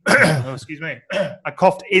Oh, excuse me. I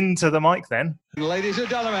coughed into the mic then. Ladies and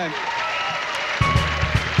gentlemen.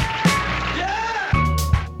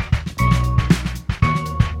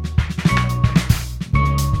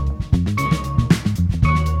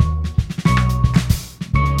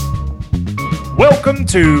 Welcome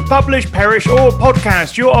to Publish, Perish or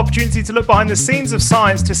Podcast, your opportunity to look behind the scenes of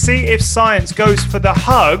science to see if science goes for the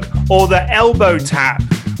hug or the elbow tap.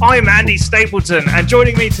 I'm Andy Stapleton, and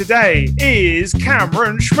joining me today is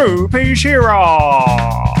Cameron Schmoopy Shearer.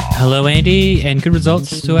 Hello, Andy, and good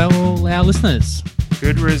results to our listeners.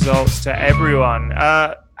 Good results to everyone.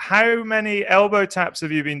 How many elbow taps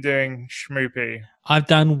have you been doing, Schmoopy? I've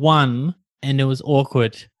done one, and it was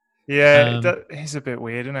awkward. Yeah, it's a bit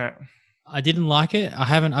weird, isn't it? I didn't like it.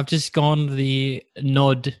 I've just gone the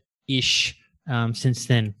nod-ish since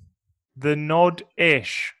then. The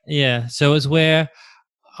nod-ish? Yeah, so it's where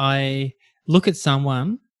I look at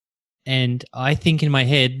someone and I think in my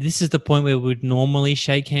head, this is the point where we would normally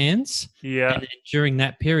shake hands. Yeah. And then during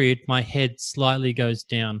that period, my head slightly goes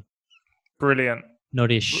down. Brilliant.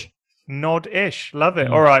 Nod-ish. Nod-ish. Love it.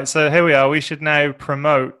 All right, so here we are. We should now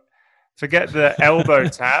promote. Forget the elbow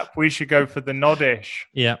tap. We should go for the nod-ish.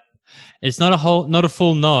 Yeah. It's not a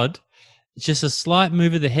full nod. It's just a slight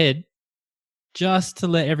move of the head, just to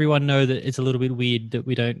let everyone know that it's a little bit weird that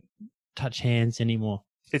we don't touch hands anymore.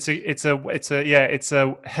 It's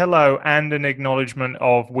a hello and an acknowledgement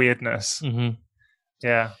of weirdness. Mm-hmm.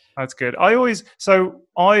 Yeah, that's good. There's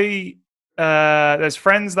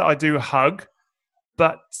friends that I do hug,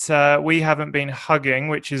 but we haven't been hugging,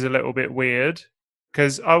 which is a little bit weird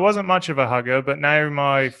because I wasn't much of a hugger, but now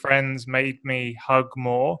my friends made me hug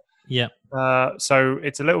more. Yeah. So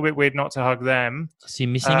it's a little bit weird not to hug them. So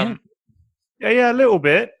you're missing it? Yeah, a little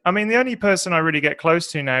bit. I mean, the only person I really get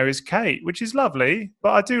close to now is Kate, which is lovely,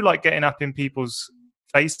 but I do like getting up in people's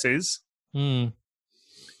faces. Well,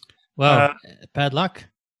 bad luck.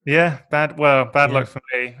 Yeah, bad luck for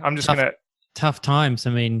me. I'm just Tough times.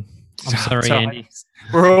 I mean, I'm sorry, Andy.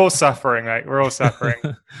 We're all suffering, mate. We're all suffering.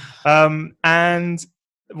 And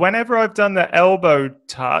whenever I've done the elbow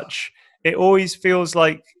touch, it always feels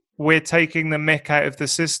like we're taking the mick out of the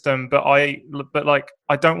system, but I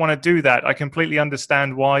don't want to do that. I completely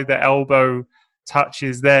understand why the elbow touch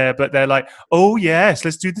is there, but they're like, oh yes,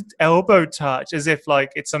 let's do the elbow touch, as if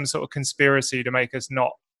like it's some sort of conspiracy to make us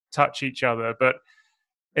not touch each other. But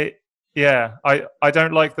I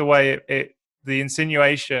don't like the way the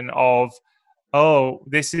insinuation of, oh,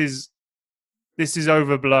 this is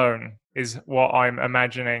overblown is what I'm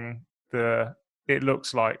imagining it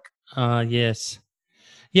looks like. Yes.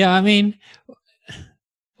 Yeah, I mean,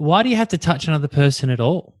 why do you have to touch another person at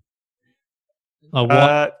all?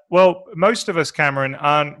 Well, most of us, Cameron,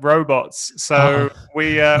 aren't robots, so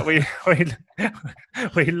we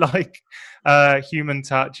like human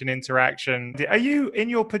touch and interaction. Are you in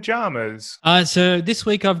your pajamas? So this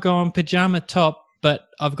week I've gone pajama top, but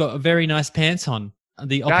I've got very nice pants on.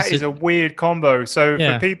 The opposite. That is a weird combo. So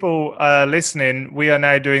for people listening, we are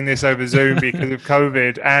now doing this over Zoom because of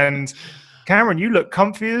COVID. And Cameron, you look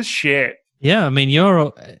comfy as shit. Yeah, I mean,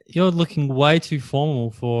 you're looking way too formal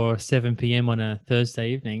for 7 p.m. on a Thursday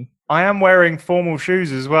evening. I am wearing formal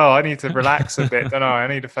shoes as well. I need to relax a bit, don't I? I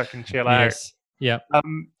need to fucking chill out. Yes. Yeah.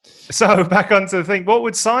 So back onto the thing. What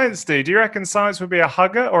would science do? Do you reckon science would be a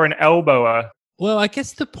hugger or an elbower? Well, I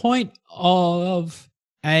guess the point of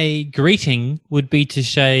a greeting would be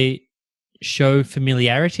to show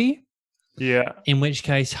familiarity. Yeah. In which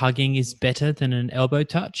case, hugging is better than an elbow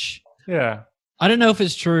touch. Yeah. I don't know if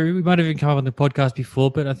it's true. We might have even come up on the podcast before,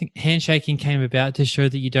 but I think handshaking came about to show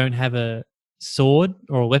that you don't have a sword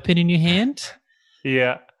or a weapon in your hand.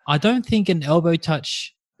 Yeah. I don't think an elbow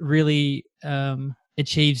touch really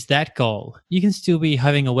achieves that goal. You can still be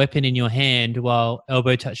having a weapon in your hand while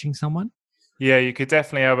elbow touching someone. Yeah, you could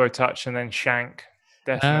definitely elbow touch and then shank.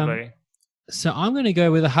 Definitely. So I'm going to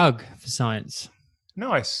go with a hug for science.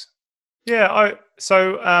 Nice. Yeah. I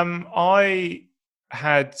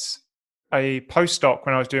had a postdoc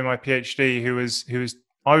when I was doing my PhD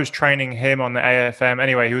I was training him on the AFM.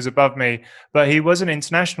 Anyway, he was above me, but he was an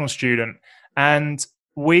international student. And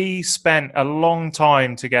we spent a long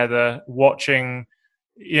time together watching,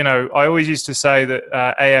 I always used to say that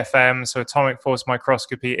AFM, so atomic force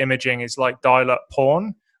microscopy imaging, is like dial-up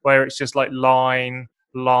porn, where it's just like line.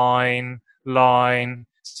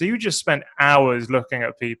 So you just spend hours looking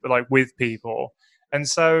at people, like with people. And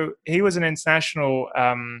so he was an international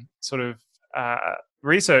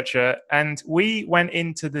researcher, and we went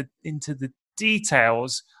into the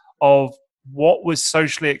details of what was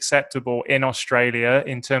socially acceptable in Australia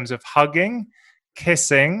in terms of hugging,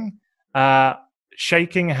 kissing,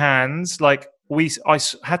 shaking hands, like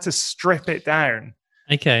had to strip it down.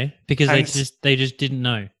 Okay, because And they just didn't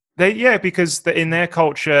know. Because in their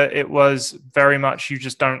culture it was very much you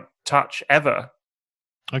just don't touch ever.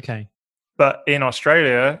 Okay. But in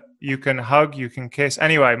Australia, you can hug, you can kiss.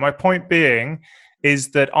 Anyway, my point being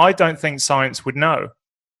is that I don't think science would know.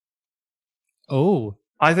 Oh.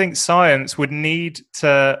 I think science would need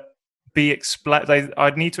to be explained.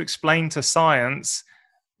 I'd need to explain to science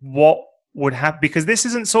what would happen, because this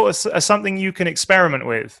isn't sort of something you can experiment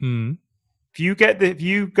with. Mm. If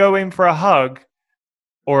you go in for a hug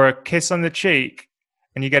or a kiss on the cheek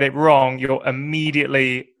and you get it wrong, you're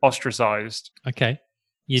immediately ostracized. Okay.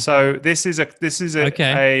 So this is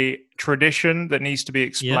a tradition that needs to be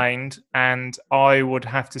explained, and I would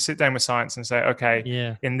have to sit down with science and say,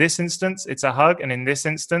 okay, in this instance, it's a hug, and in this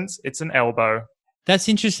instance, it's an elbow. That's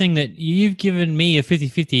interesting that you've given me a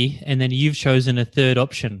 50-50, and then you've chosen a third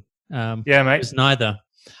option. Yeah, mate. It was neither.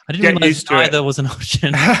 I didn't realize neither was an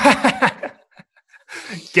option.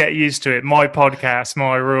 Get used to it. My podcast,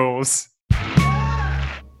 my rules.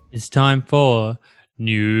 It's time for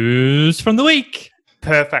News from the Week.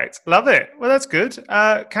 Perfect. Love it. Well, that's good.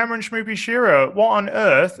 Cameron Schmoopy Shearer, what on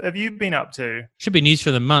earth have you been up to? Should be news for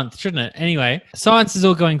the month, shouldn't it? Anyway, science is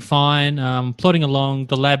all going fine. Plodding along.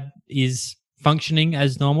 The lab is functioning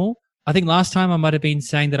as normal. I think last time I might have been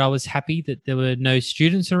saying that I was happy that there were no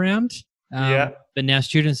students around. But now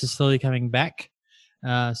students are slowly coming back.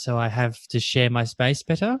 So I have to share my space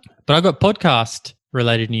better. But I got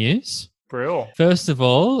podcast-related news. Brill. First of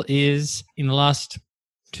all is in the last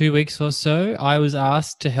 2 weeks or so, I was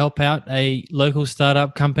asked to help out a local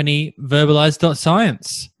startup company,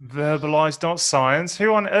 Verbalize.science. Verbalize.science?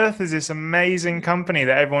 Who on earth is this amazing company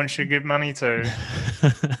that everyone should give money to?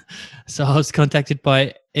 So I was contacted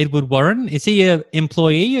by Edward Warren. Is he an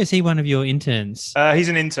employee or is he one of your interns? He's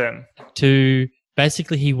an intern.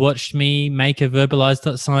 Basically, he watched me make a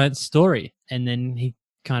Verbalize.science story, and then he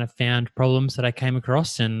kind of found problems that I came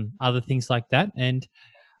across and other things like that. And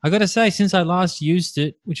I got to say, since I last used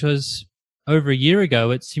it, which was over a year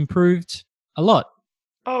ago, it's improved a lot.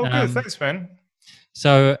 Oh, good. Thanks, man.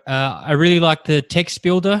 So I really like the text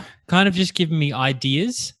builder, kind of just giving me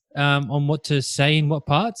ideas on what to say in what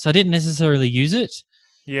parts. I didn't necessarily use it.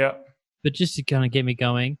 Yeah. But just to kind of get me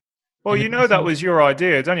going. Well, you know that was your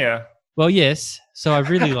idea, don't you? Well, yes. So I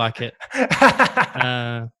really like it.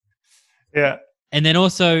 Yeah. And then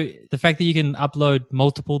also the fact that you can upload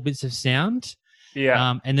multiple bits of sound.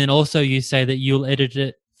 Yeah. And then also you say that you'll edit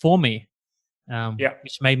it for me.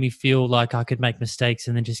 Which made me feel like I could make mistakes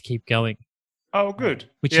and then just keep going. Oh, good.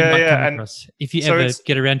 Which you might come across. If you ever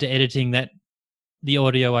get around to editing the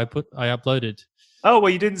audio I uploaded. Oh,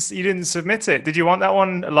 well, you didn't submit it. Did you want that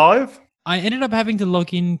one live? I ended up having to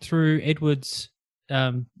log in through Edward's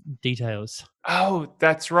details. Oh,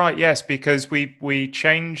 that's right. Yes, because we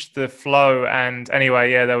changed the flow, and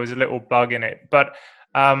anyway, there was a little bug in it. But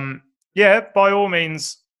by all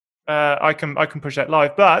means, I can push that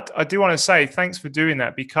live. But I do want to say thanks for doing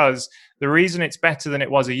that, because the reason it's better than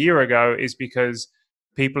it was a year ago is because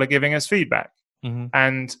people are giving us feedback,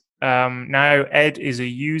 and now Ed is a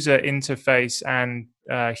user interface and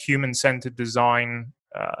human-centered design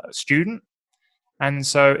student. And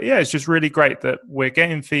so, it's just really great that we're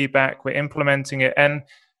getting feedback, we're implementing it. And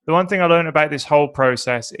the one thing I learned about this whole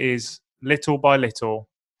process is little by little.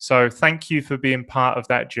 So thank you for being part of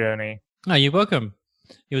that journey. Oh, you're welcome.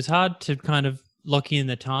 It was hard to kind of lock in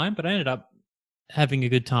the time, but I ended up having a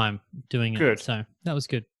good time doing it. Good. So that was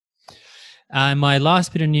good. My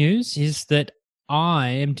last bit of news is that I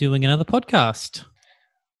am doing another podcast.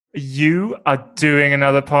 You are doing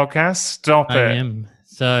another podcast? Stop it. I am.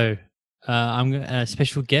 So I'm a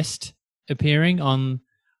special guest appearing on,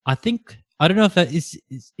 I don't know if that is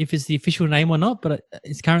if it's the official name or not, but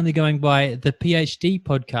it's currently going by the PhD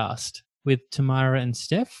podcast with Tamara and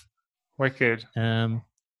Steph. Wicked.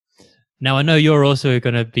 Now I know you're also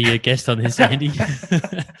going to be a guest on this, Andy.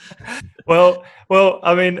 well,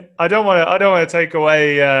 I mean, I don't want to take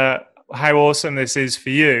away how awesome this is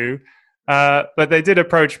for you, but they did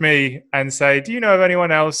approach me and say, "Do you know of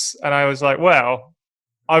anyone else?" And I was like, "Well,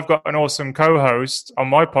 I've got an awesome co-host on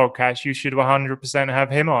my podcast. You should 100% have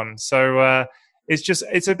him on." So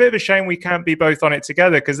it's a bit of a shame we can't be both on it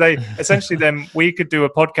together, because they essentially then we could do a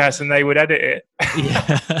podcast and they would edit it.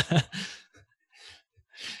 Yeah.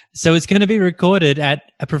 So it's going to be recorded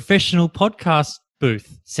at a professional podcast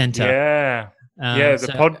booth center. Yeah.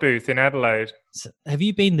 The pod booth in Adelaide. So have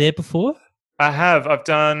you been there before? I have. I've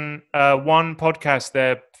done one podcast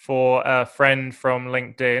there for a friend from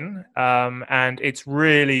LinkedIn, and it's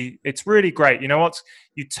really great. You know what?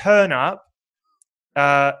 You turn up,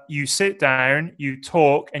 you sit down, you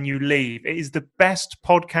talk, and you leave. It is the best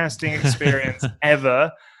podcasting experience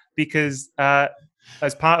ever because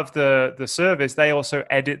as part of the service, they also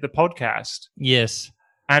edit the podcast. Yes.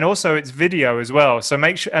 And also it's video as well. So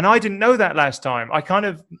make sure, and I didn't know that last time. I kind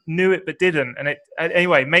of knew it, but didn't. And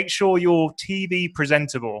anyway, make sure your TV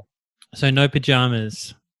presentable. So no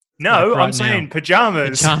pajamas. No, I'm saying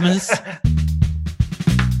pajamas. Pajamas.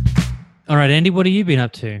 All right, Andy, what have you been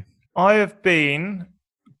up to? I have been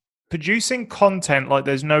producing content like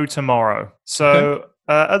there's no tomorrow. So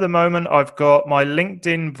at the moment, I've got my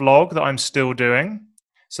LinkedIn vlog that I'm still doing.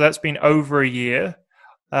 So that's been over a year.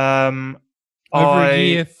 Over a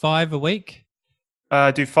year, 5 a week?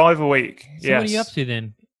 Do 5 a week. So yes. What are you up to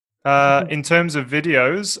then? In terms of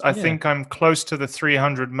videos, I think I'm close to the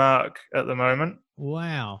 300 mark at the moment.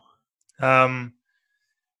 Wow. And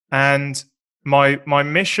my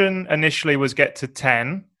mission initially was get to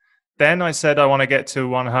 10. Then I said I want to get to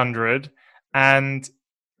 100, and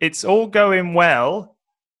it's all going well.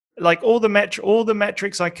 Like all the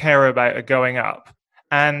metrics I care about are going up,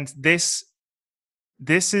 and this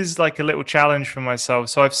is like a little challenge for myself.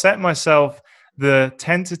 So I've set myself the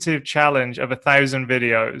tentative challenge of 1,000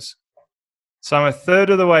 videos. So I'm a third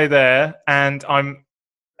of the way there, and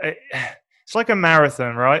it's like a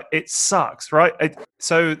marathon, right? It sucks, right?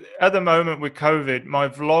 So at the moment with COVID, my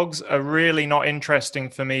vlogs are really not interesting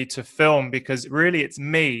for me to film because really it's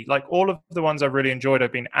me. Like all of the ones I've really enjoyed,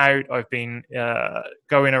 I've been out, I've been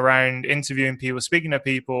going around, interviewing people, speaking to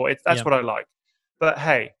people. That's what I like. But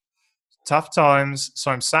hey, tough times.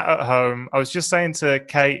 So I'm sat at home. I was just saying to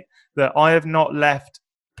Kate that I have not left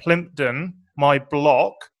Plympton, my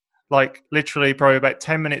block, like literally probably about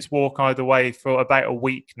 10 minutes walk either way for about a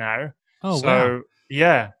week now. Oh, so, wow.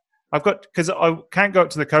 Yeah. Because I can't go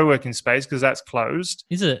up to the co-working space because that's closed.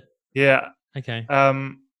 Is it? Yeah. Okay.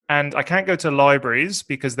 And I can't go to libraries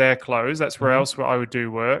because they're closed. That's where else I would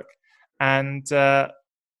do work. And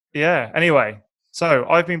anyway, so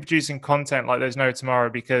I've been producing content like there's no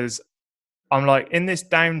tomorrow because I'm like, in this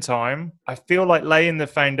downtime, I feel like laying the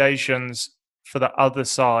foundations for the other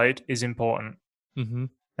side is important. Mm-hmm.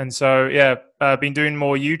 And so, I've been doing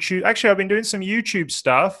more YouTube. Actually, I've been doing some YouTube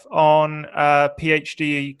stuff on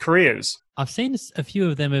PhD careers. I've seen a few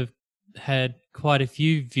of them have had quite a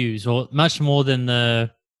few views, or much more than the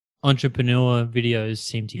entrepreneur videos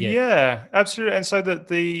seem to get. Yeah, absolutely. And so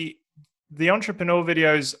the entrepreneur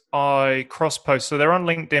videos I cross-post. So they're on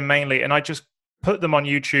LinkedIn mainly, and I just put them on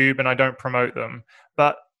YouTube and I don't promote them.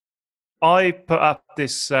 But I put up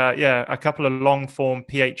this, a couple of long-form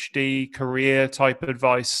PhD career type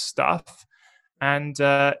advice stuff. And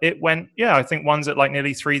it went, I think one's at like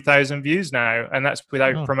nearly 3,000 views now. And that's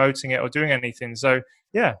without promoting it or doing anything. So,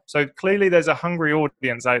 so clearly there's a hungry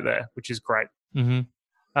audience out there, which is great. Mm-hmm.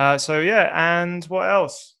 And what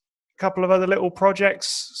else? A couple of other little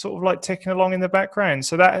projects sort of like ticking along in the background.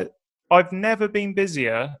 So that I've never been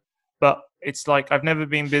busier, but it's like I've never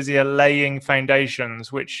been busier laying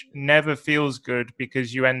foundations, which never feels good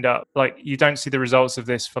because you end up like you don't see the results of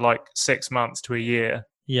this for like 6 months to a year.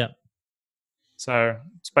 Yeah. So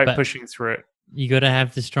it's about pushing through it. You got to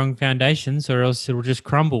have the strong foundations or else it'll just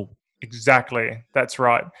crumble. Exactly. That's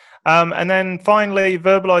right. And then finally,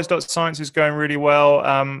 Verbalize.science is going really well.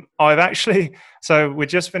 I've actually, so we're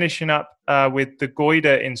just finishing up with the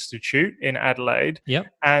Goida Institute in Adelaide. Yep.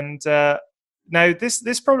 And now,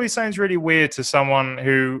 this probably sounds really weird to someone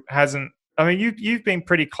who hasn't. I mean, you've been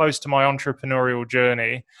pretty close to my entrepreneurial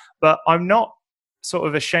journey, but I'm not sort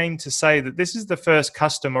of ashamed to say that this is the first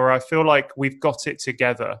customer where I feel like we've got it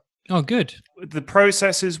together. Oh, good. The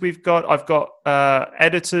processes I've got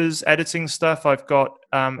editors editing stuff. I've got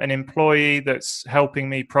an employee that's helping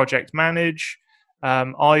me project manage.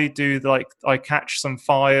 I catch some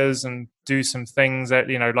fires and do some things that,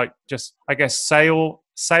 like just, I guess,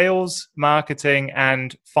 sales, marketing,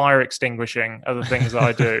 and fire extinguishing are the things that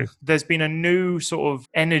I do. There's been a new sort of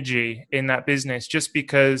energy in that business just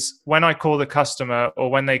because when I call the customer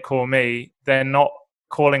or when they call me, they're not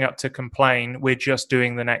calling up to complain. We're just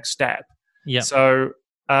doing the next step. Yeah. So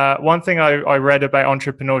one thing I read about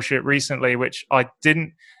entrepreneurship recently, which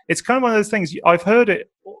it's kind of one of those things, I've heard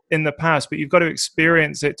it in the past, but you've got to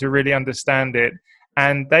experience it to really understand it.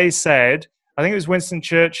 And they said, I think it was Winston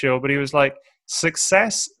Churchill, but he was like,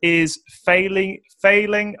 success is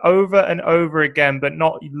failing over and over again, but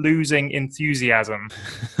not losing enthusiasm.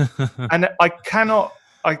 And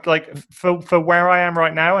for where I am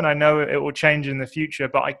right now, and I know it will change in the future,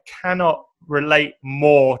 but I cannot relate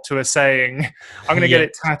more to a saying. I'm going to get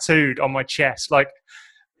it tattooed on my chest. Like,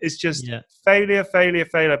 it's just failure,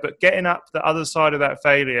 but getting up the other side of that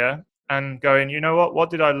failure and going, you know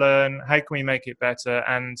what did I learn? How can we make it better?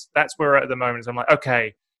 And that's where we're at the moment. So I'm like,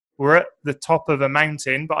 okay, we're at the top of a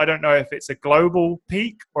mountain, but I don't know if it's a global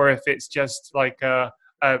peak or if it's just like a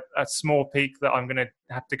small peak that I'm going to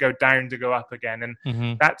have to go down to go up again. And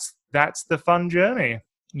that's the fun journey.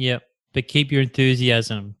 Yep. But keep your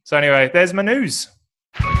enthusiasm. So anyway, there's my news.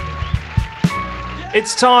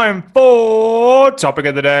 It's time for Topic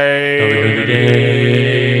of the Day.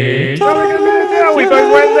 Topic of the Day. We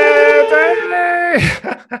both went there.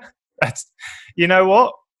 That's, you know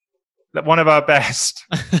what? One of our best.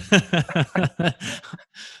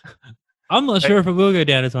 I'm not sure if it will go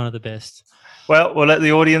down as one of the best. Well, we'll let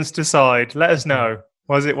the audience decide. Let us know.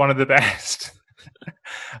 Was it one of the best?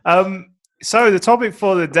 So the topic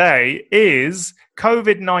for the day is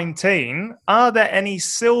COVID-19. Are there any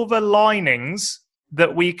silver linings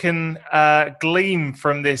that we can glean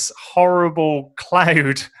from this horrible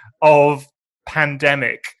cloud of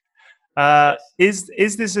pandemic?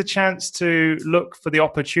 Is this a chance to look for the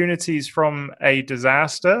opportunities from a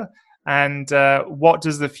disaster? And what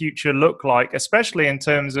does the future look like, especially in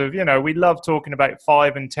terms of, we love talking about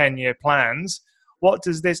 5 and 10 year plans. What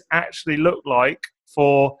does this actually look like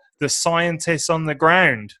for the scientists on the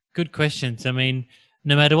ground? Good questions. I mean,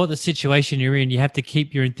 no matter what the situation you're in, you have to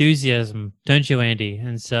keep your enthusiasm, don't you, Andy?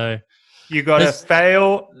 And so you got to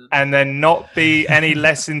fail and then not be any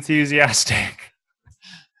less enthusiastic.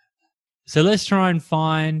 So let's try and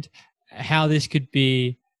find how this could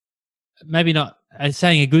be, maybe not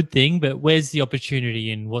saying a good thing, but where's the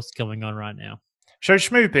opportunity in what's going on right now? So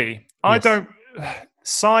Schmoopy, yes.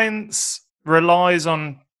 Science relies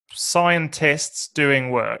on scientists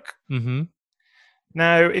doing work. Mm-hmm.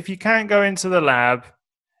 Now, if you can't go into the lab,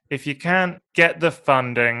 if you can't get the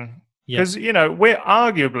funding, because, we're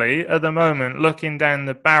arguably at the moment looking down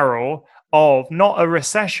the barrel of not a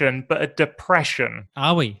recession, but a depression.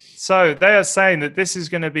 Are we? So they are saying that this is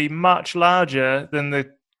going to be much larger than the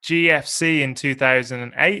GFC in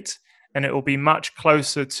 2008, and it will be much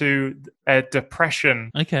closer to a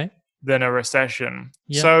depression than a recession.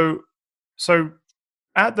 Yep. So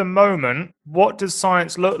at the moment, what does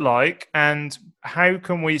science look like, and how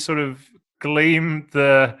can we sort of glean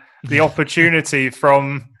the opportunity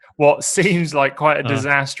from what seems like quite a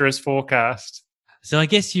disastrous forecast? So I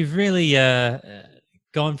guess you've really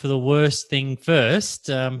gone for the worst thing first,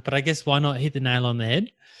 but I guess why not hit the nail on the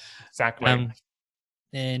head? Exactly.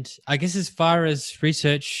 And I guess as far as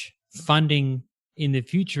research funding in the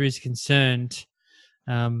future is concerned,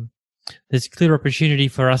 there's clear opportunity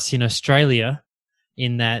for us in Australia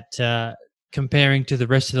in that comparing to the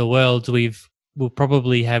rest of the world, we'll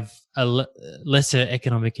probably have a lesser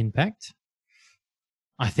economic impact.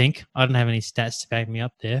 I think. I don't have any stats to back me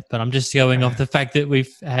up there, but I'm just going off the fact that we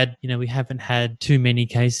haven't had too many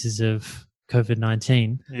cases of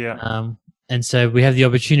COVID-19. Yeah. And so we have the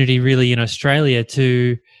opportunity really in Australia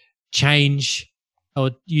to change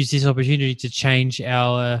or use this opportunity to change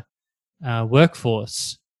our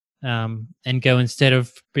workforce and go, instead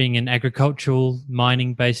of being an agricultural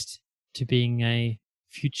mining based, to being a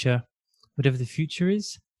future, whatever the future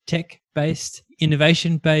is, tech based,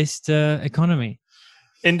 innovation based economy.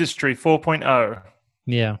 Industry 4.0.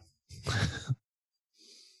 Yeah.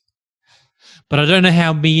 But I don't know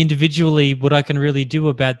how me individually, what I can really do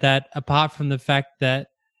about that, apart from the fact that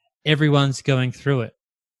everyone's going through it.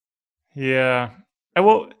 Yeah.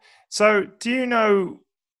 Well, so do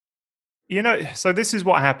so this is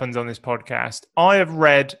what happens on this podcast. I have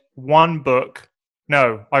read one book.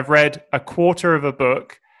 No, I've read a quarter of a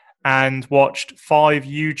book and watched 5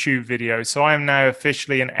 YouTube videos. So I am now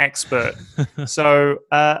officially an expert. So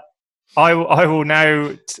I will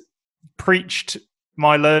now preach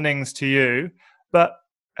my learnings to you. But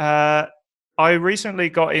I recently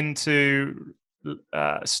got into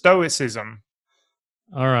Stoicism.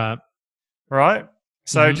 All right. Right?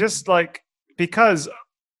 So just like, because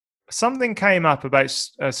something came up about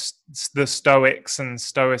the Stoics and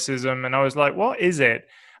Stoicism, and I was like, what is it?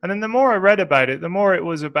 And then the more I read about it, the more it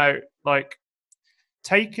was about like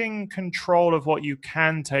taking control of what you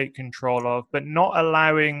can take control of, but not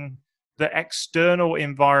allowing the external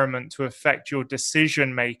environment to affect your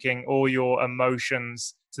decision making or your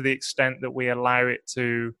emotions to the extent that we allow it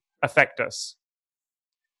to affect us.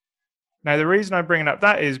 Now, the reason I'm bringing up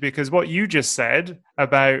that is because what you just said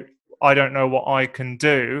about, I don't know what I can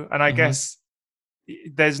do. And I guess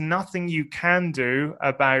there's nothing you can do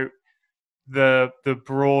about the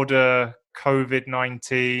broader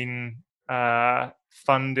COVID-19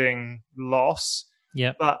 funding loss.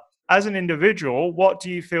 Yeah. But as an individual, what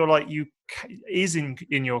do you feel like is in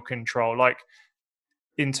your control, like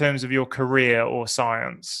in terms of your career or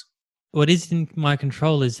science? what is in my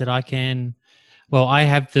control is that I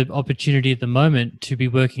have the opportunity at the moment to be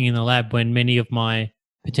working in the lab when many of my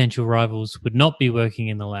potential rivals would not be working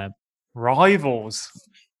in the lab. Rivals.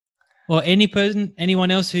 Or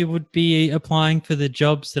anyone else who would be applying for the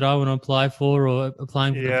jobs that I want to apply for or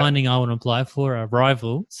applying for the funding I want to apply for are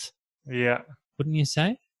rivals. Yeah. Wouldn't you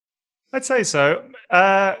say? I'd say so.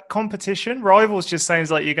 Competition. Rivals just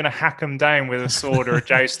sounds like you're going to hack them down with a sword or a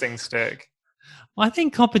jousting stick. I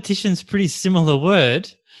think competition's a pretty similar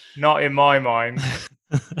word. Not in my mind.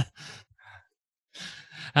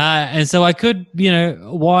 And so I could,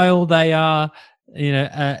 while they are,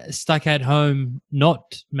 stuck at home,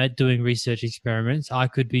 not doing research experiments, I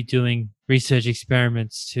could be doing research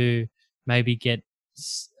experiments to maybe get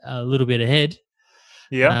a little bit ahead.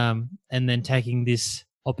 Yeah. And then taking this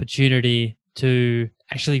opportunity to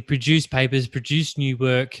actually produce papers, produce new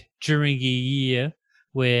work during a year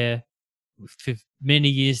where for many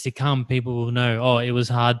years to come, people will know, oh, it was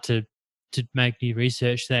hard to make new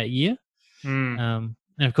research that year. And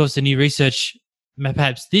of course, the new research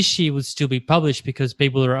perhaps this year would still be published because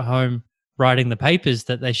people are at home writing the papers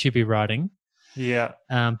that they should be writing. Yeah.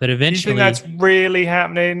 But eventually... Do you think that's really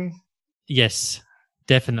happening? Yes,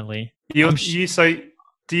 definitely. So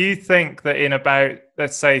do you think that in about,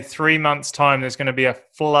 let's say, 3 months' time, there's going to be a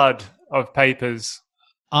flood of papers?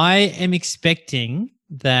 I am expecting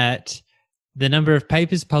that the number of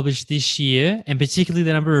papers published this year, and particularly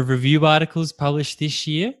the number of review articles published this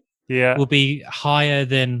year, will be higher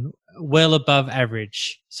than well above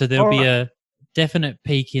average. So there'll be a definite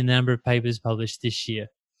peak in the number of papers published this year.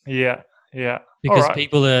 Yeah, yeah. Because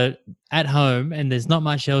people are at home and there's not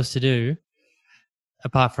much else to do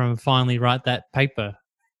apart from finally write that paper.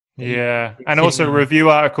 Yeah. And also review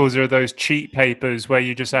articles are those cheat papers where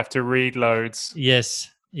you just have to read loads. Yes.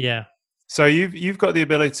 Yeah. So you've got the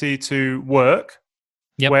ability to work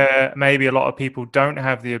where maybe a lot of people don't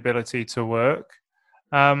have the ability to work.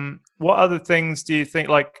 What other things do you think,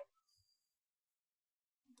 like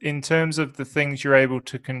in terms of the things you're able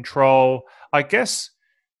to control, I guess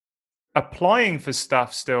applying for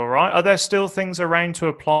stuff still, right? Are there still things around to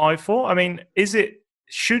apply for? I mean,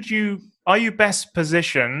 are you best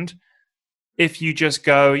positioned if you just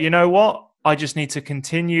go, you know what, I just need to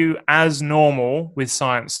continue as normal with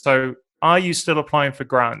science? So are you still applying for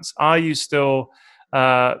grants? Are you still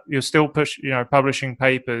you're still publishing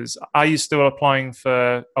papers? Are you still applying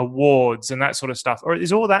for awards and that sort of stuff? Or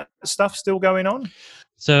is all that stuff still going on?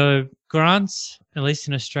 So grants, at least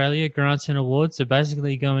in Australia, grants and awards are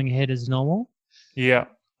basically going ahead as normal. Yeah.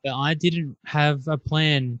 But I didn't have a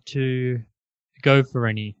plan to go for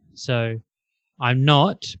any. So I'm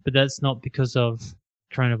not, but that's not because of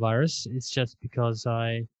coronavirus. It's just because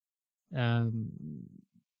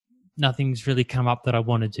nothing's really come up that I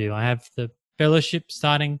want to do. I have the fellowship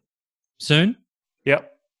starting soon.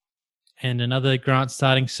 Yep. And another grant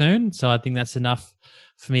starting soon. So I think that's enough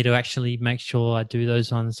for me to actually make sure I do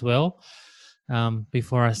those ones as well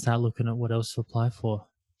before I start looking at what else to apply for.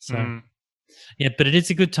 So, yeah, but it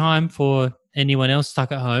is a good time for anyone else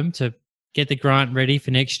stuck at home to get the grant ready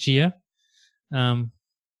for next year. And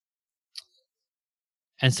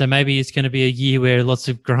so maybe it's going to be a year where lots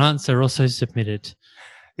of grants are also submitted.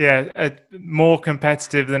 Yeah, more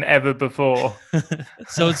competitive than ever before.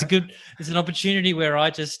 So it's an opportunity where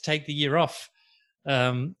I just take the year off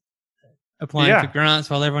applying for grants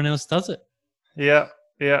while everyone else does it. Yeah,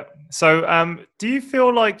 yeah. So do you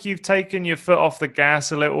feel like you've taken your foot off the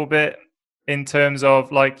gas a little bit in terms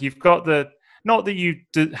of like you've got not that you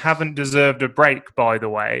haven't deserved a break, by the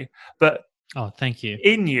way, but thank you.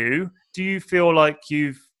 Do you feel like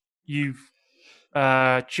you've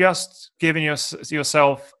just given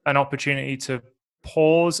yourself an opportunity to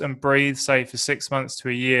pause and breathe, say, for 6 months to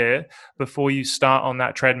a year before you start on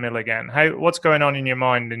that treadmill again? What's going on in your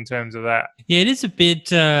mind in terms of that? Yeah, it is a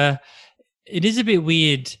bit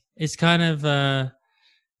weird. It's kind of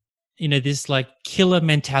this like killer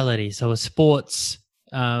mentality. So a sports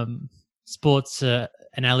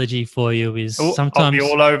analogy for you is sometimes I'll be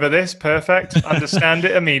all over this. Perfect. Understand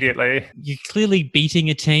it immediately. You're clearly beating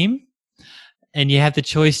a team and you have the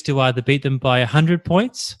choice to either beat them by 100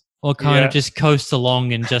 points or kind of just coast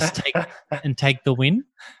along and just take the win.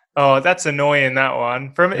 Oh, that's annoying, that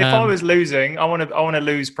one. If I was losing, I want to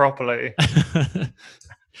lose properly.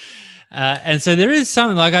 And so there is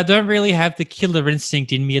something like I don't really have the killer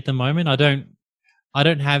instinct in me at the moment. I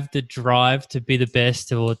don't have the drive to be the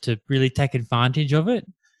best or to really take advantage of it.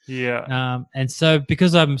 Yeah. And so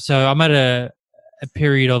because I'm at a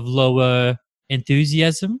period of lower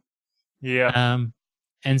enthusiasm. Yeah.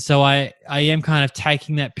 And so I am kind of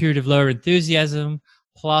taking that period of lower enthusiasm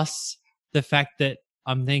plus the fact that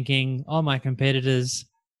I'm thinking, oh, my competitors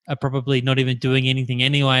are probably not even doing anything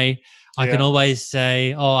anyway. I can always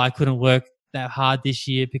say, oh, I couldn't work that hard this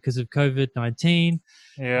year because of COVID-19.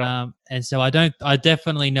 Yeah. And so I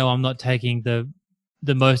definitely know I'm not taking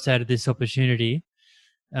the most out of this opportunity.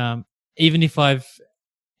 Even if I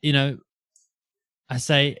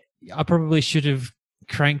say I probably should have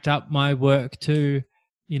cranked up my work to,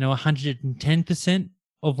 110%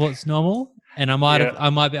 of what's normal. And I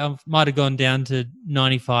might have gone down to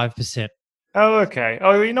 95%. Oh, okay.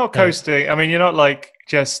 Oh, you're not coasting. I mean, you're not like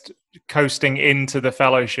just coasting into the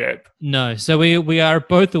fellowship. No. So we are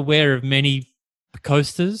both aware of many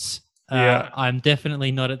coasters. I'm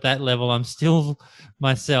definitely not at that level. I'm still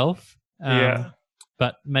myself.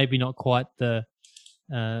 But maybe not quite the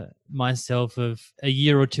myself of a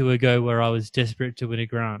year or two ago where I was desperate to win a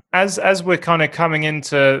grant. As we're kind of coming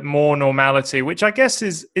into more normality, which I guess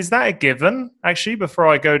is that a given? Actually, before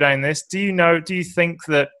I go down this, do you think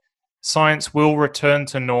that science will return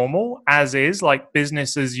to normal as is, like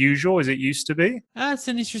business as usual as it used to be? That's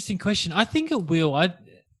an interesting question. I think it will.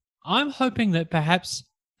 I'm hoping that perhaps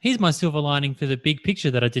here's my silver lining for the big picture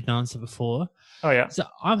that I didn't answer before. Oh yeah. So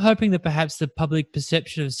I'm hoping that perhaps the public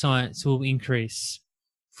perception of science will increase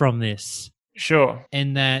from this. Sure.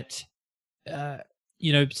 And that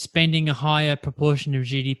spending a higher proportion of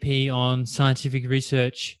GDP on scientific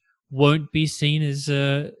research won't be seen as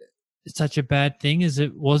such a bad thing as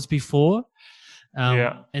it was before.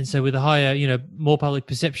 And so with a higher, more public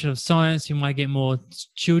perception of science, you might get more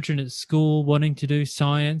children at school wanting to do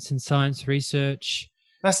science and science research.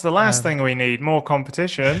 That's the last thing we need, more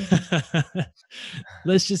competition.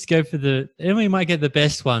 Let's just go for and we might get the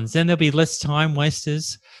best ones. Then there'll be less time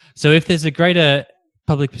wasters. So if there's a greater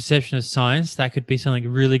public perception of science, that could be something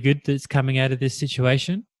really good that's coming out of this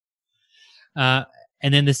situation. And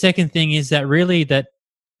then the second thing is that really that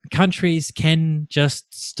countries can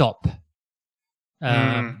just stop.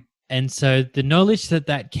 And so the knowledge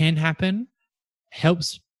that can happen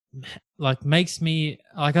helps, makes me,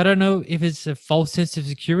 I don't know if it's a false sense of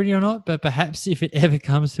security or not, but perhaps if it ever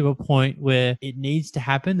comes to a point where it needs to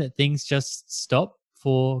happen, that things just stop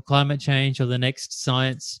for climate change or the next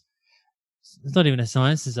science, it's not even a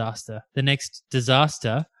science disaster, the next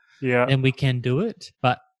disaster, then we can do it.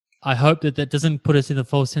 But I hope that doesn't put us in the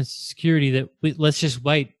false sense of security that let's just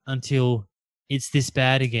wait until it's this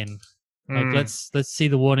bad again. Let's see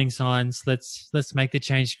the warning signs. Let's make the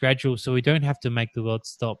change gradual so we don't have to make the world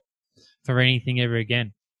stop for anything ever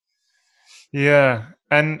again. Yeah.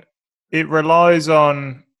 And it relies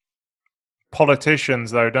on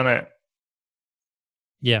politicians though, doesn't it?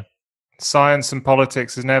 Yeah. Science and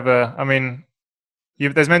politics is never, I mean,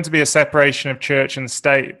 there's meant to be a separation of church and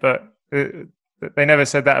state, but they never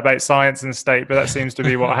said that about science and state, but that seems to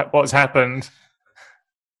be what's happened.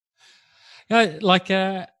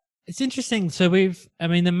 It's interesting. So the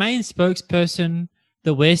main spokesperson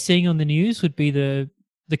that we're seeing on the news would be the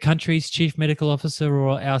country's chief medical officer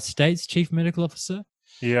or our state's chief medical officer.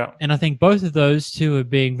 Yeah. And I think both of those two are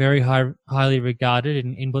being very highly regarded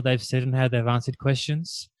in what they've said and how they've answered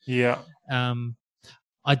questions. Yeah.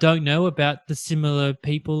 I don't know about the similar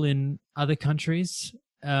people in other countries,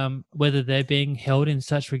 whether they're being held in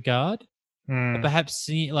such regard. But perhaps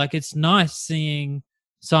it's nice seeing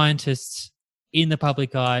scientists in the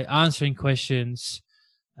public eye answering questions,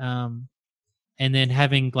 and then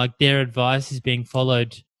having their advice is being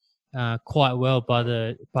followed quite well by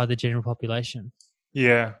the general population.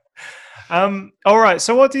 Yeah. All right.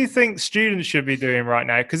 So what do you think students should be doing right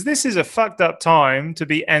now? Because this is a fucked up time to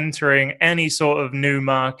be entering any sort of new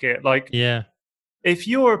market. If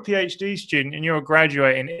you're a PhD student and you're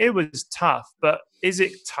graduating, it was tough, but is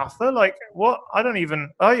it tougher? What? I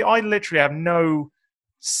literally have no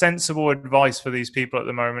sensible advice for these people at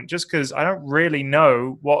the moment, just because I don't really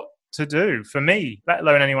know what to do for me, let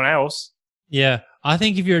alone anyone else. Yeah. I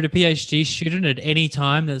think if you're a PhD student at any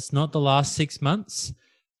time that's not the last 6 months,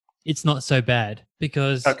 it's not so bad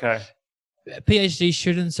because PhD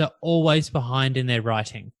students are always behind in their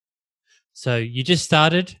writing. So you just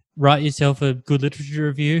started, write yourself a good literature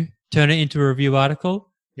review, turn it into a review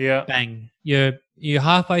article. Yeah. Bang. You're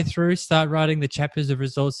halfway through, start writing the chapters of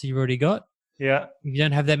results that you've already got. Yeah. If you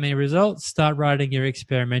don't have that many results, start writing your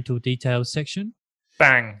experimental details section.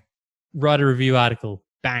 Bang. Write a review article.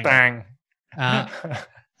 Bang. Bang.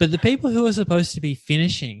 But the people who are supposed to be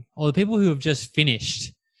finishing, or the people who have just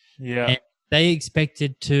finished, and they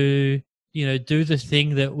expected to, do the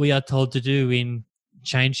thing that we are told to do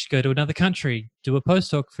go to another country, do a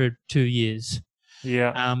postdoc for 2 years.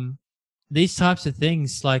 Yeah. These types of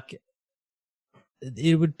things,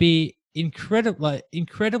 it would be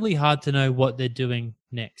incredibly hard to know what they're doing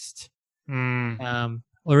next.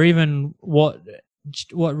 or even what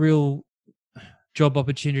real job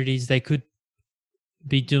opportunities they could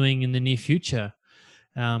be doing in the near future.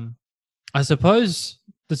 I suppose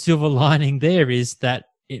the silver lining there is that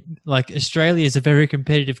Australia is a very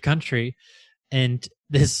competitive country, and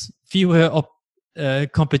there's fewer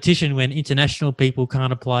competition when international people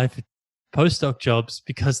can't apply for postdoc jobs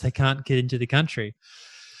because they can't get into the country.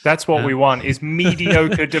 That's what we want, is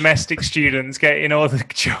mediocre domestic students getting all the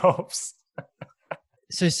jobs.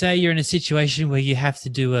 So say you're in a situation where you have to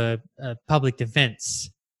do a public defense.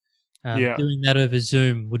 Doing that over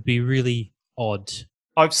Zoom would be really odd.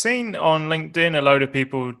 I've seen on LinkedIn a load of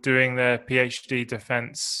people doing their PhD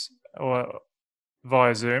defense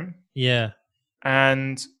via Zoom. Yeah.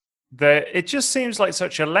 And it just seems like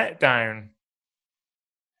such a letdown.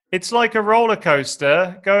 It's like a roller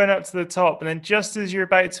coaster going up to the top, and then just as you're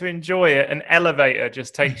about to enjoy it, an elevator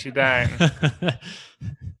just takes you down.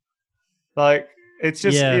 Like, it's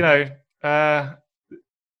just,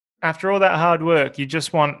 after all that hard work, you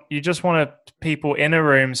just want people in a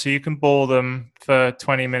room so you can bore them for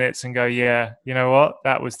 20 minutes and go, yeah, you know what?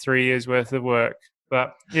 That was 3 years worth of work.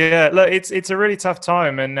 But yeah, look, it's a really tough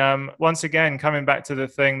time. And once again, coming back to the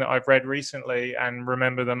thing that I've read recently and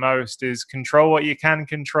remember the most is control what you can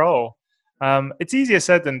control. It's easier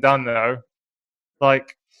said than done, though.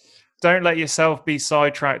 Like, don't let yourself be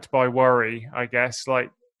sidetracked by worry, I guess. Like,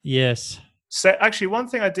 yes. So actually, one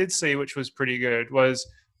thing I did see, which was pretty good, was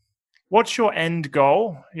what's your end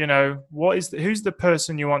goal? You know, who's the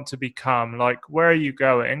person you want to become? Like, where are you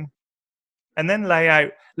going? And then lay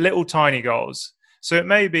out little tiny goals. So it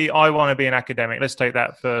may be, I want to be an academic. Let's take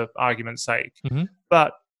that for argument's sake. Mm-hmm.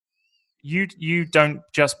 But you don't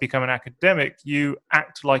just become an academic. You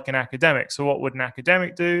act like an academic. So what would an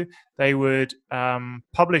academic do? They would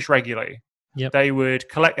publish regularly. Yep. They would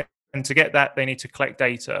collect, and to get that, they need to collect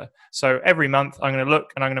data. So every month, I'm going to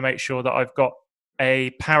look and I'm going to make sure that I've got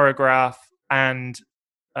a paragraph and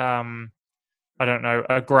a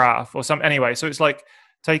graph or something. Anyway, so it's like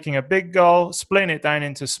taking a big goal, splitting it down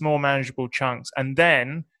into small manageable chunks, and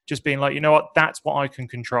then just being like, you know what, that's what I can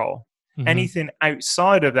control. Mm-hmm. Anything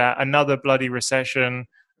outside of that, another bloody recession,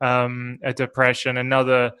 a depression,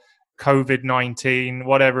 another COVID-19,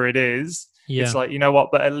 whatever it is, it's like, you know what,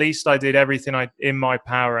 but at least I did everything in my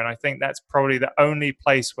power. And I think that's probably the only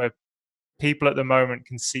place where people at the moment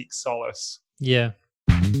can seek solace. Yeah.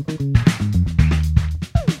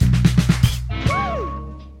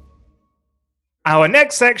 Our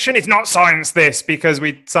next section is not science this, because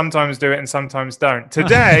we sometimes do it and sometimes don't.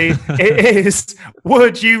 Today, it is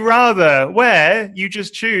Would You Rather, where you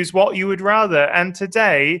just choose what you would rather. And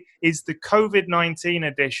today is the COVID-19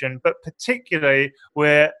 edition, but particularly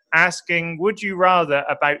we're asking, would you rather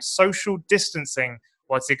about social distancing?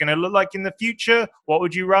 What's it going to look like in the future? What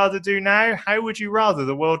would you rather do now? How would you rather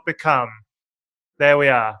the world become? There we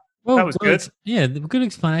are. Well, that was good. Yeah, good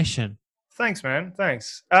explanation. Thanks, man.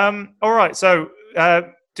 Thanks. All right. So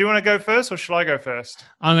do you want to go first or shall I go first?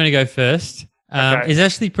 I'm going to go first. Okay. It's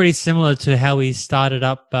actually pretty similar to how we started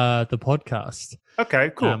up the podcast.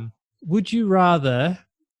 Okay, cool. Would you rather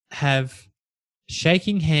have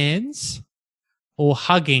shaking hands or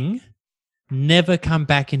hugging never come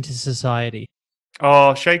back into society?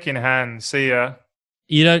 Oh, shaking hands. See ya.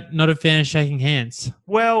 You're not a fan of shaking hands?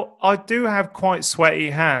 Well, I do have quite sweaty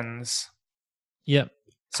hands. Yep.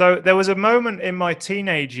 So there was a moment in my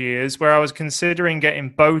teenage years where I was considering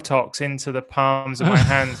getting Botox into the palms of my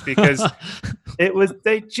hands because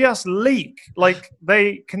they just leak. Like,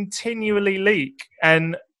 they continually leak,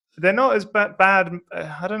 and they're not as bad.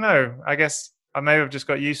 I don't know. I guess I may have just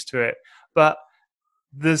got used to it, but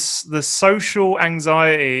the social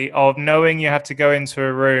anxiety of knowing you have to go into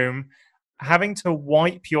a room, having to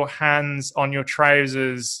wipe your hands on your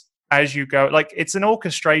trousers as you go, like, it's an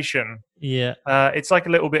orchestration. Yeah. It's like a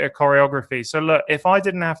little bit of choreography. So look, if I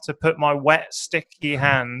didn't have to put my wet, sticky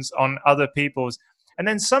hands on other people's, and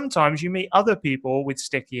then sometimes you meet other people with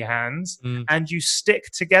sticky hands and you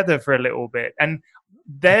stick together for a little bit, and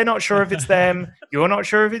they're not sure if it's them, you're not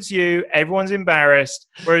sure if it's you, everyone's embarrassed.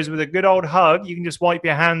 Whereas with a good old hug, you can just wipe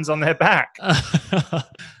your hands on their back.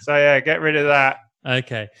 So yeah, get rid of that.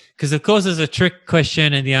 Okay. Because of course there's a trick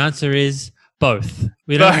question, and the answer is both.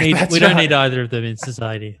 We don't need either of them in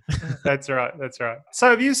society. That's right. So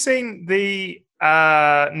have you seen the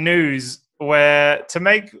news where, to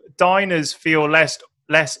make diners feel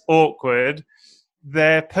less awkward,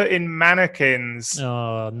 they're putting mannequins?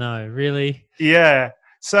 Oh no, really? Yeah.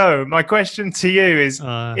 So my question to you is,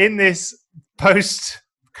 in this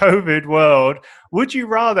post-COVID world, would you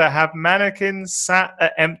rather have mannequins sat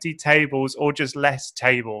at empty tables or just less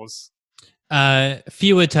tables?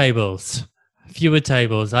 Fewer tables. Fewer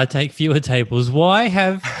tables. I take fewer tables. Why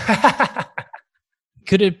have...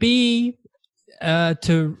 Could it be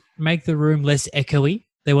to make the room less echoey?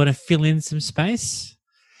 They want to fill in some space?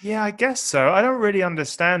 Yeah, I guess so. I don't really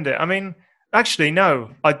understand it. I mean, actually,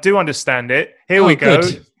 no, I do understand it. Here we go.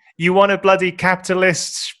 Good. You want a bloody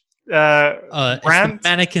capitalist It's rant?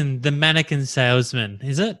 the mannequin salesman,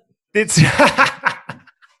 is it? It's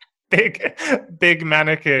big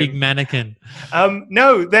mannequin. Big mannequin.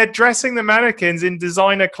 No, they're dressing the mannequins in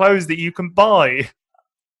designer clothes that you can buy.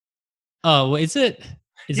 Oh, well, is it?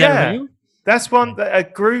 Is that real? That's one. A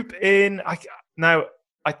group in.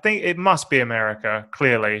 I think it must be America,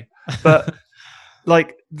 clearly, but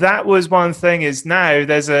like that was one thing. Is now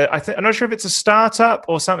there's I'm not sure if it's a startup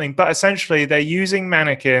or something, but essentially they're using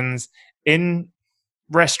mannequins in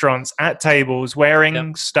restaurants at tables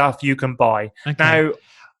wearing stuff you can buy. Okay. Now,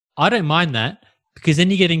 I don't mind that because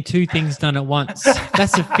then you're getting two things done at once.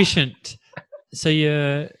 That's efficient. So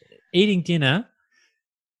you're eating dinner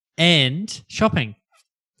and shopping.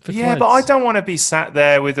 Yeah, but I don't want to be sat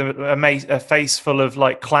there with a face full of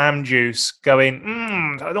like clam juice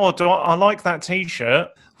going, I like that T-shirt.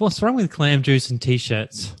 What's wrong with clam juice and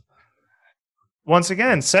T-shirts? Once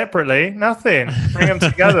again, separately, nothing. Bring them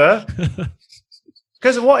together.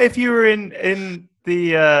 Because what if you were in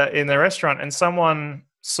the restaurant and someone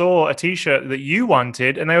saw a T-shirt that you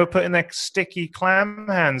wanted and they were putting their sticky clam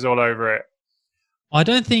hands all over it? I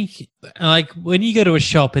don't think, like, when you go to a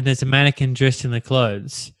shop and there's a mannequin dressed in the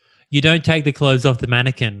clothes, you don't take the clothes off the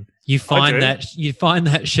mannequin. You find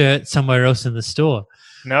that shirt somewhere else in the store.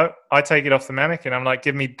 No, I take it off the mannequin. I'm like,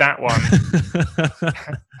 give me that one.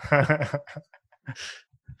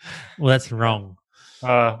 Well, that's wrong.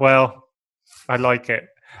 Well, I like it.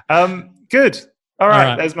 Good. All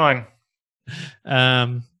right, there's mine.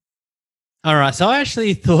 All right. So I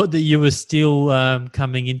actually thought that you were still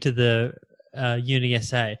coming into the Uni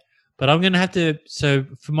SA, but I'm going to have to. So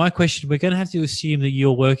for my question, we're going to have to assume that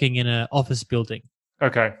you're working in an office building,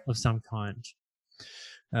 okay, of some kind.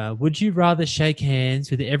 Would you rather shake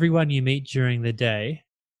hands with everyone you meet during the day,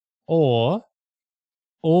 or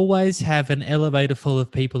always have an elevator full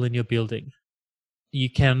of people in your building? You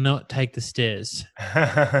cannot take the stairs.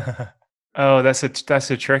 Oh, that's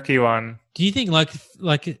a tricky one. Do you think like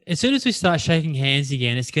as soon as we start shaking hands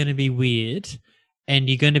again, it's going to be weird, and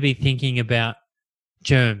you're going to be thinking about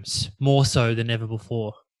germs more so than ever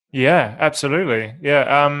before? Yeah, absolutely.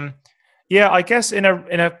 Yeah. I guess in a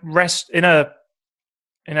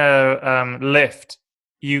lift,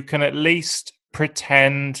 you can at least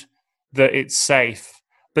pretend that it's safe.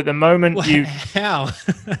 But the moment how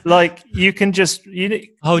like you can just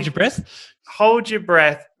hold your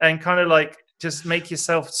breath and kind of like just make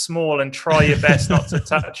yourself small and try your best not to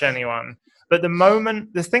touch anyone. But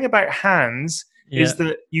the thing about hands is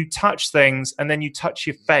that you touch things and then you touch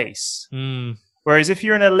your face. Whereas if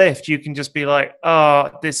you're in a lift, you can just be like,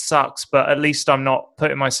 oh, this sucks, but at least I'm not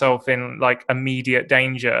putting myself in like immediate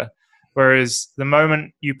danger. Whereas the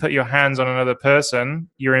moment you put your hands on another person,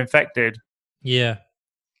 you're infected. Yeah.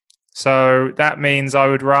 So that means I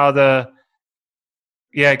would rather,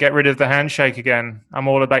 get rid of the handshake again. I'm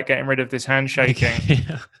all about getting rid of this handshaking.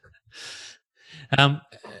 Okay.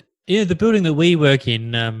 The building that we work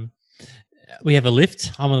in, we have a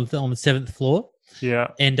lift. I'm on the 7th floor. Yeah.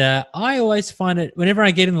 And I always find it, whenever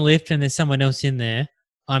I get in the lift and there's someone else in there,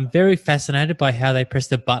 I'm very fascinated by how they press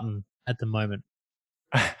the button at the moment.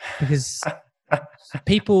 Because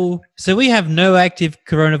so we have no active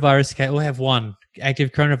coronavirus case. We have one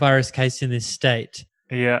active coronavirus case in this state.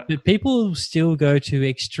 Yeah. But people still go to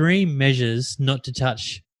extreme measures not to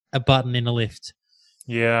touch a button in a lift.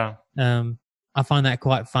 Yeah. I find that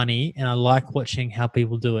quite funny, and I like watching how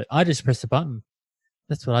people do it. I just press the button.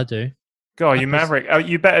 That's what I do. God, you maverick. Oh,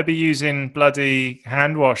 you better be using bloody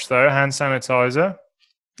hand wash, though, hand sanitizer.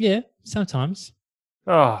 Yeah, sometimes.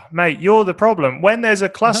 Oh, mate, you're the problem. When there's a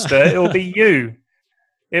cluster, it'll be you.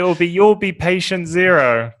 You'll be patient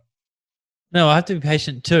zero. No, I have to be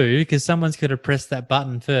patient too, because someone's got to press that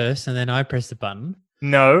button first, and then I press the button.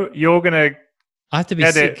 No, you're going to... I have to be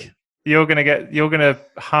sick. You're going to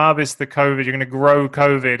harvest the COVID. You're going to grow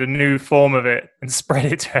COVID, a new form of it, and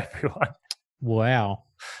spread it to everyone. Wow.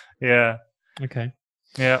 Yeah. Okay.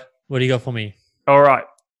 Yeah. What do you got for me? All right.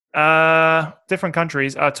 Different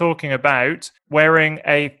countries are talking about wearing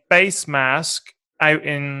a face mask out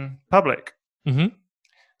in public. Mm-hmm.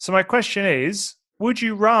 So my question is, would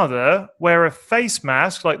you rather wear a face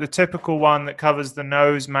mask, like the typical one that covers the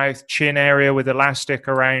nose, mouth, chin area with elastic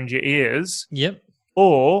around your ears? Yep.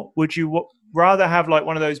 Or would you rather have like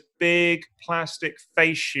one of those big plastic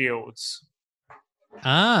face shields?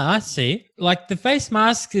 I see. Like the face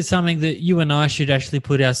mask is something that you and I should actually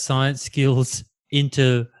put our science skills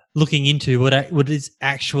into looking into what is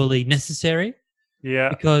actually necessary. Yeah.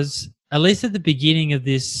 Because at least at the beginning of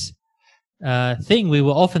this thing, we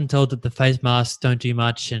were often told that the face masks don't do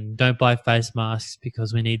much and don't buy face masks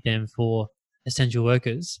because we need them for essential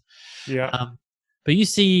workers. Yeah. But we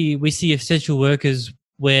see essential workers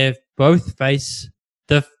wear both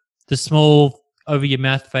the small over your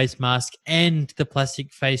mouth face mask and the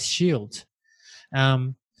plastic face shield.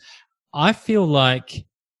 I feel like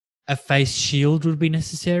a face shield would be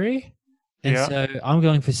necessary. And so I'm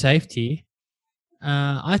going for safety.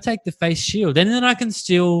 I take the face shield and then I can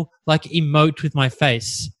still like emote with my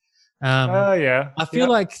face. I feel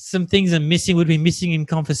like some things would be missing in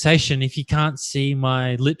conversation if you can't see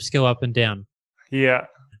my lips go up and down. Yeah.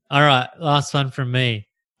 All right. Last one from me.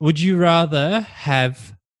 Would you rather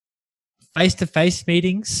have face-to-face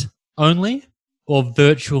meetings only or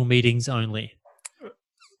virtual meetings only?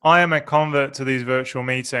 I am a convert to these virtual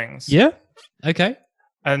meetings. Yeah. Okay.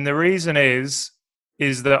 And the reason is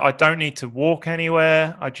that I don't need to walk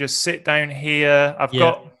anywhere. I just sit down here. I've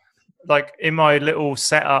got, like, in my little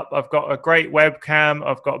setup, I've got a great webcam.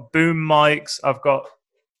 I've got boom mics. I've got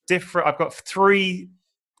 3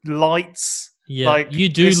 lights. Yeah, like you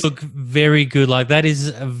do look very good. Like that is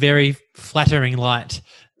a very flattering light.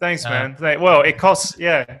 Thanks, man. Well, it cost me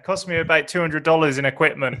about $200 in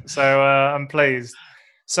equipment, so I'm pleased.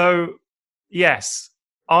 So, yes,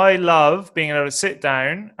 I love being able to sit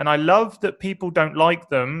down, and I love that people don't like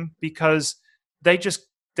them because they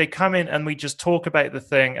come in and we just talk about the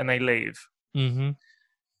thing and they leave. Mm-hmm.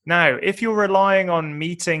 Now, if you're relying on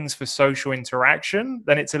meetings for social interaction,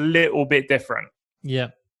 then it's a little bit different.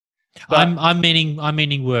 Yeah. But I'm meaning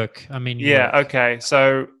work. Work. Okay.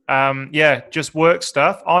 So just work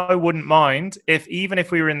stuff. I wouldn't mind even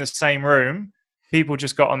if we were in the same room, people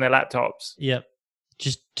just got on their laptops. Yep.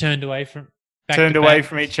 Just turned away from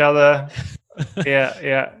each other.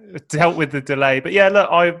 yeah. Dealt with the delay. But yeah, look,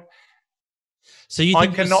 So you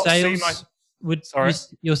think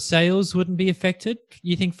your sales wouldn't be affected?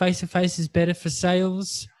 You think face-to-face is better for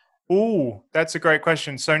sales? Oh, that's a great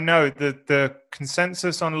question. So no, the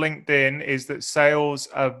consensus on LinkedIn is that sales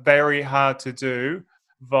are very hard to do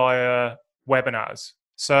via webinars.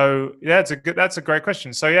 So yeah, that's a great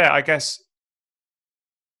question. So yeah, I guess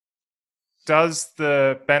does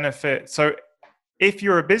the benefit? So if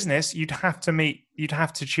you're a business, you'd have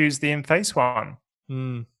to choose the in-face one,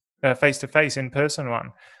 face-to-face, in-person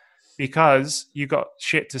one, because you got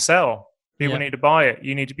shit to sell. People need to buy it.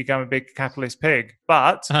 You need to become a big capitalist pig.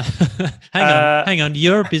 But hang on.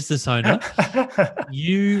 You're a business owner.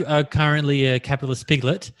 You are currently a capitalist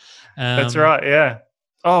piglet. That's right. Yeah.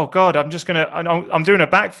 Oh God, I'm doing a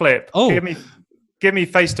backflip. Oh, give me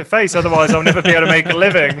face to face. Otherwise, I'll never be able to make a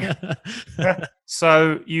living.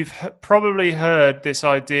 So you've probably heard this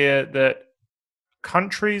idea that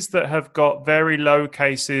countries that have got very low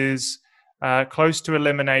cases, close to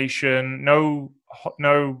elimination, no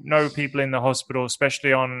people in the hospital,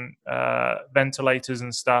 especially on ventilators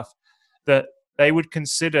and stuff, that they would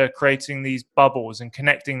consider creating these bubbles and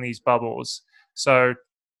connecting these bubbles. So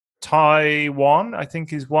Taiwan, I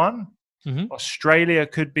think, is one. Mm-hmm. Australia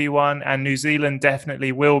could be one, and New Zealand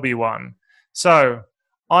definitely will be one. So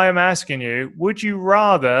I am asking you, would you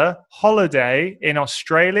rather holiday in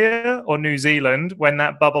Australia or New Zealand when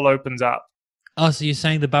that bubble opens up? Oh, so you're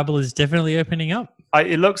saying the bubble is definitely opening up?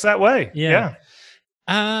 It looks that way. Yeah.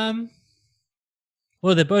 Well,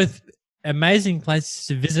 they're both amazing places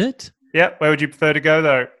to visit. Yeah. Where would you prefer to go,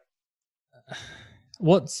 though?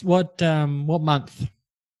 What month?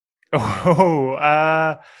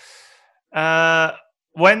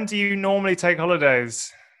 When do you normally take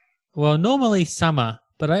holidays? Well, normally summer,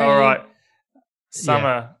 but all right,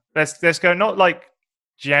 summer. Yeah. Let's go. Not like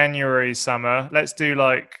January summer. Let's do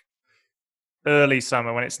like early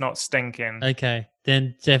summer when it's not stinking. Okay,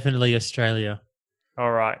 then definitely Australia.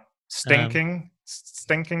 All right. Stinking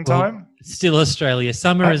time? Still Australia.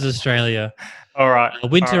 Summer is Australia. All right.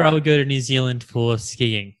 Winter, I would go to New Zealand for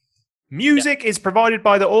skiing. Music is provided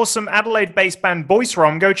by the awesome Adelaide-based band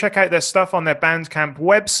Boycerom. Go check out their stuff on their Bandcamp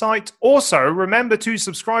website. Also, remember to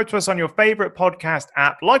subscribe to us on your favorite podcast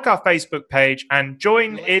app, like our Facebook page, and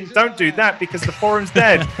join in. Don't do that because the forum's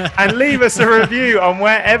dead. And leave us a review on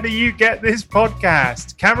wherever you get this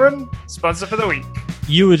podcast. Cameron, sponsor for the week.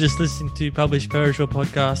 You were just listening to Publish Perishable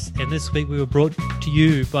Podcast, and this week we were brought to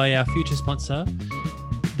you by our future sponsor,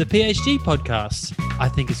 the PhD Podcast, I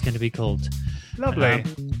think it's going to be called. Lovely.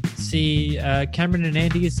 See Cameron and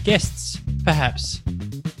Andy as guests, perhaps,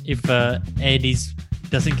 if Andy's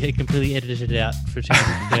doesn't get completely edited out for too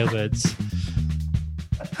many fair words.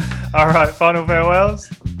 All right, final farewells.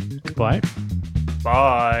 Goodbye.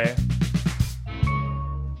 Bye.